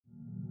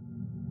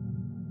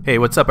Hey,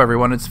 what's up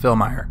everyone, it's Phil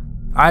Meyer.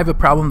 I have a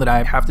problem that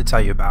I have to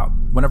tell you about.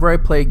 Whenever I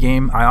play a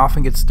game, I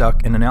often get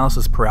stuck in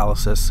analysis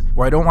paralysis,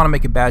 where I don't want to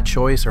make a bad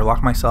choice or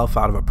lock myself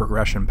out of a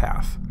progression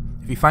path.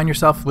 If you find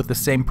yourself with the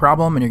same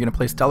problem and you're going to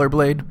play Stellar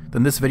Blade,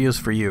 then this video is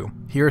for you.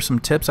 Here are some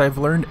tips I've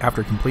learned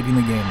after completing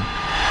the game.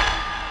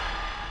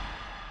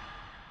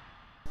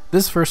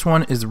 This first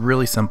one is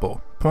really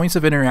simple. Points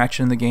of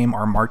interaction in the game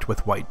are marked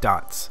with white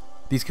dots.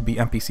 These could be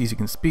NPCs you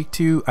can speak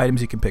to,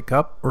 items you can pick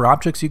up, or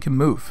objects you can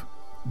move.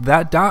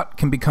 That dot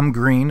can become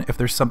green if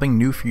there's something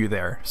new for you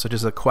there, such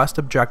as a quest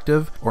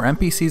objective or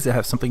NPCs that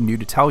have something new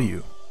to tell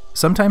you.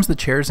 Sometimes the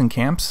chairs and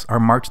camps are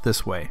marked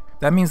this way.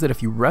 That means that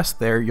if you rest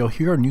there, you'll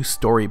hear a new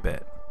story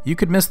bit. You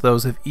could miss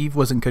those if Eve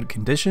was in good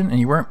condition and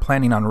you weren't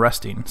planning on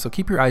resting, so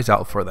keep your eyes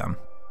out for them.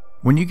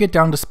 When you get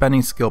down to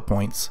spending skill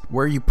points,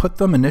 where you put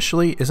them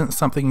initially isn't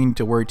something you need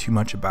to worry too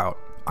much about.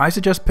 I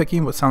suggest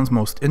picking what sounds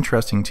most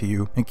interesting to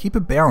you and keep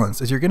it balanced,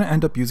 as you're going to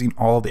end up using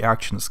all the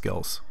action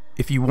skills.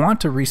 If you want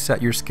to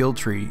reset your skill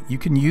tree, you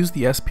can use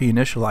the SP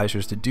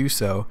initializers to do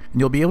so, and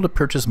you'll be able to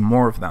purchase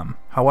more of them.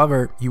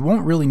 However, you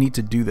won't really need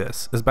to do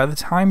this, as by the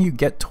time you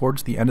get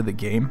towards the end of the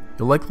game,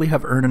 you'll likely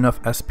have earned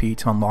enough SP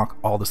to unlock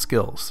all the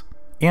skills.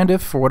 And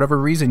if for whatever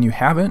reason you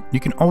haven't, you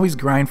can always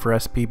grind for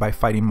SP by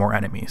fighting more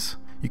enemies.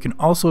 You can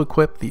also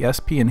equip the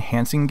SP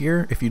enhancing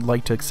gear if you'd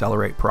like to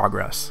accelerate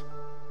progress.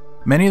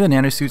 Many of the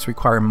nanosuits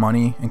require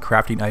money and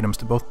crafting items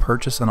to both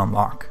purchase and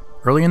unlock.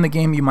 Early in the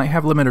game you might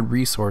have limited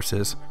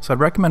resources, so I'd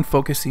recommend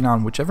focusing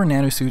on whichever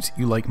nanosuits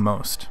you like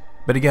most.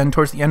 But again,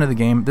 towards the end of the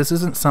game, this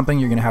isn't something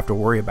you're going to have to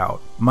worry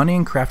about. Money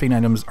and crafting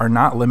items are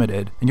not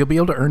limited, and you'll be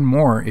able to earn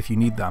more if you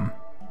need them.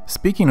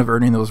 Speaking of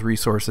earning those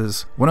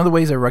resources, one of the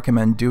ways I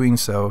recommend doing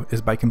so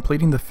is by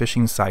completing the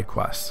fishing side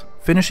quests.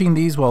 Finishing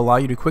these will allow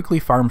you to quickly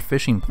farm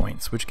fishing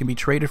points, which can be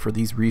traded for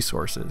these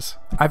resources.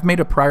 I've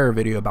made a prior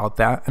video about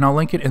that, and I'll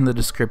link it in the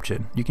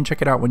description. You can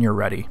check it out when you're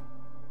ready.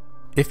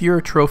 If you're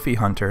a trophy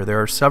hunter, there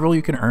are several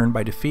you can earn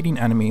by defeating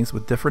enemies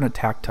with different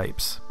attack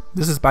types.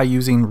 This is by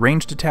using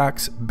ranged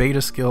attacks,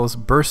 beta skills,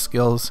 burst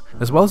skills,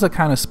 as well as a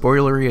kind of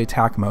spoilery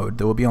attack mode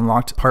that will be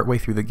unlocked partway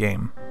through the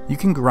game. You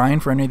can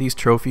grind for any of these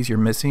trophies you're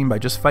missing by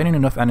just fighting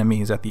enough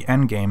enemies at the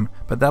end game,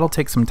 but that'll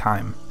take some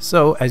time.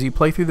 So, as you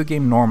play through the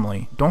game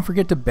normally, don't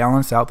forget to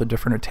balance out the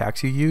different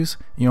attacks you use,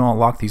 and you'll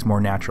unlock these more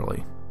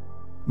naturally.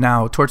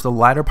 Now, towards the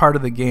latter part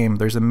of the game,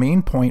 there's a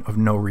main point of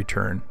no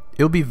return.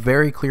 It'll be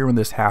very clear when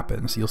this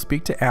happens. You'll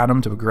speak to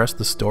Adam to progress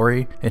the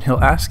story, and he'll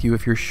ask you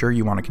if you're sure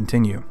you want to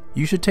continue.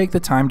 You should take the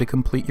time to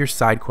complete your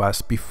side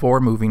quests before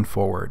moving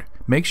forward.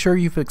 Make sure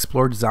you've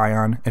explored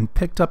Zion and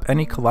picked up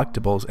any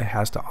collectibles it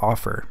has to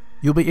offer.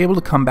 You'll be able to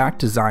come back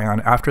to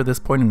Zion after this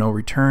point of no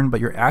return,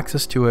 but your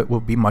access to it will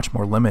be much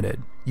more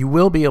limited. You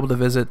will be able to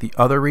visit the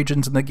other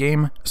regions in the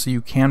game, so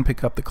you can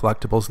pick up the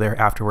collectibles there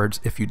afterwards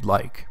if you'd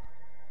like.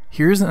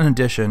 Here's an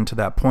addition to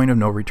that point of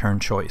no return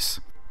choice.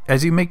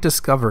 As you make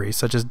discoveries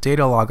such as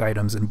data log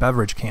items and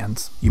beverage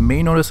cans, you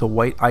may notice a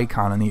white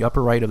icon in the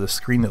upper right of the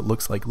screen that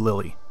looks like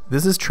Lily.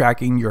 This is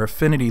tracking your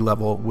affinity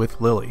level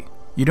with Lily.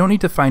 You don't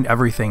need to find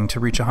everything to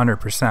reach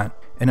 100%,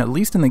 and at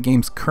least in the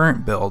game's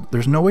current build,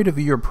 there's no way to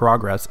view your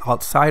progress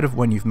outside of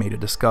when you've made a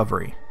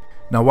discovery.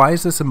 Now, why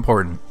is this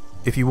important?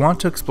 If you want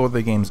to explore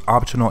the game's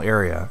optional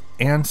area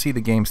and see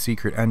the game's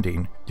secret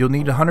ending, you'll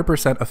need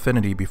 100%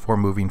 affinity before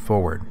moving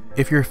forward.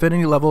 If your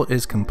affinity level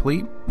is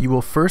complete, you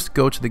will first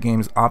go to the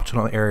game's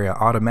optional area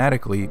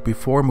automatically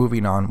before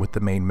moving on with the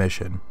main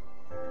mission.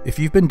 If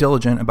you've been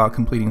diligent about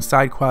completing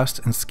side quests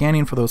and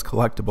scanning for those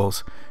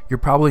collectibles, you're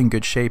probably in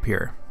good shape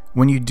here.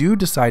 When you do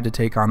decide to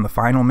take on the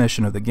final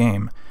mission of the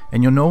game,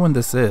 and you'll know when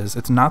this is,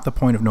 it's not the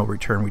point of no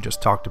return we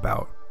just talked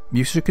about.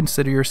 You should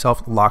consider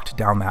yourself locked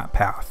down that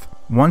path.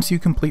 Once you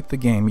complete the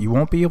game, you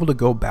won't be able to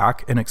go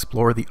back and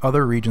explore the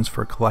other regions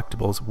for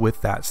collectibles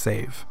with that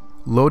save.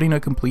 Loading a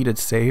completed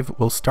save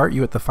will start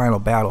you at the final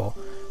battle,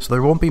 so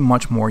there won't be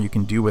much more you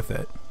can do with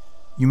it.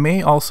 You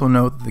may also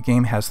know that the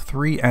game has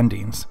 3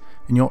 endings,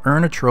 and you'll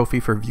earn a trophy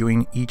for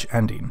viewing each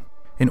ending.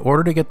 In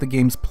order to get the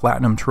game's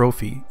Platinum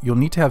Trophy, you'll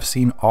need to have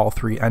seen all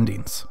 3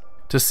 endings.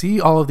 To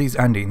see all of these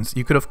endings,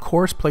 you could of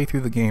course play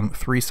through the game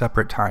 3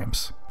 separate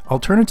times.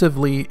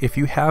 Alternatively, if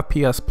you have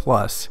PS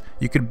Plus,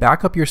 you could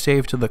back up your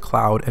save to the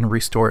cloud and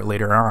restore it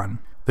later on.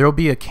 There will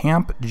be a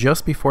camp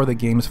just before the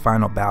game's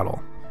final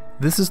battle.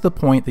 This is the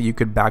point that you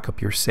could back up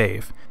your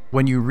save.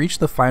 When you reach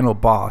the final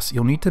boss,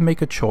 you'll need to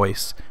make a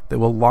choice that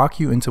will lock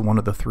you into one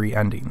of the 3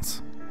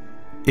 endings.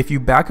 If you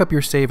back up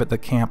your save at the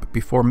camp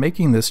before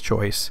making this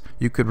choice,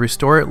 you could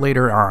restore it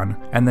later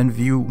on and then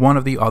view one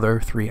of the other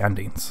 3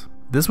 endings.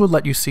 This would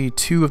let you see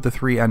 2 of the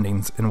 3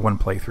 endings in one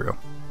playthrough.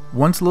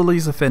 Once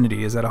Lily's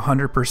affinity is at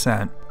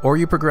 100%, or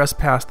you progress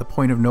past the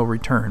point of no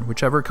return,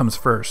 whichever comes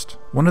first,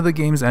 one of the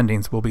game's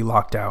endings will be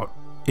locked out.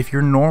 If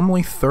you're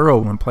normally thorough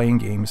when playing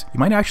games, you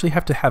might actually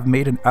have to have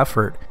made an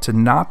effort to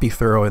not be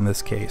thorough in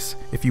this case,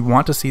 if you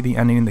want to see the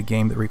ending in the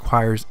game that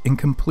requires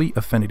incomplete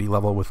affinity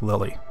level with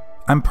Lily.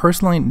 I'm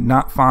personally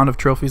not fond of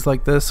trophies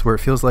like this, where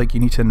it feels like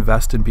you need to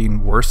invest in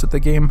being worse at the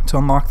game to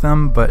unlock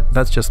them, but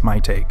that's just my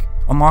take.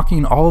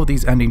 Unlocking all of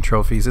these ending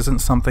trophies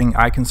isn't something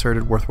I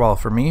considered worthwhile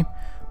for me,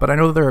 but I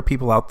know there are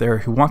people out there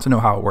who want to know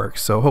how it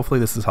works, so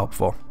hopefully this is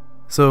helpful.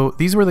 So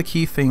these were the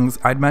key things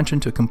I'd mention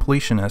to a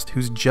completionist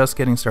who's just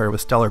getting started with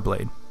Stellar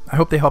Blade. I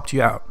hope they helped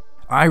you out.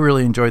 I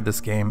really enjoyed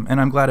this game,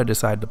 and I'm glad I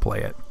decided to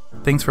play it.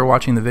 Thanks for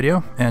watching the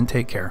video, and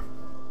take care.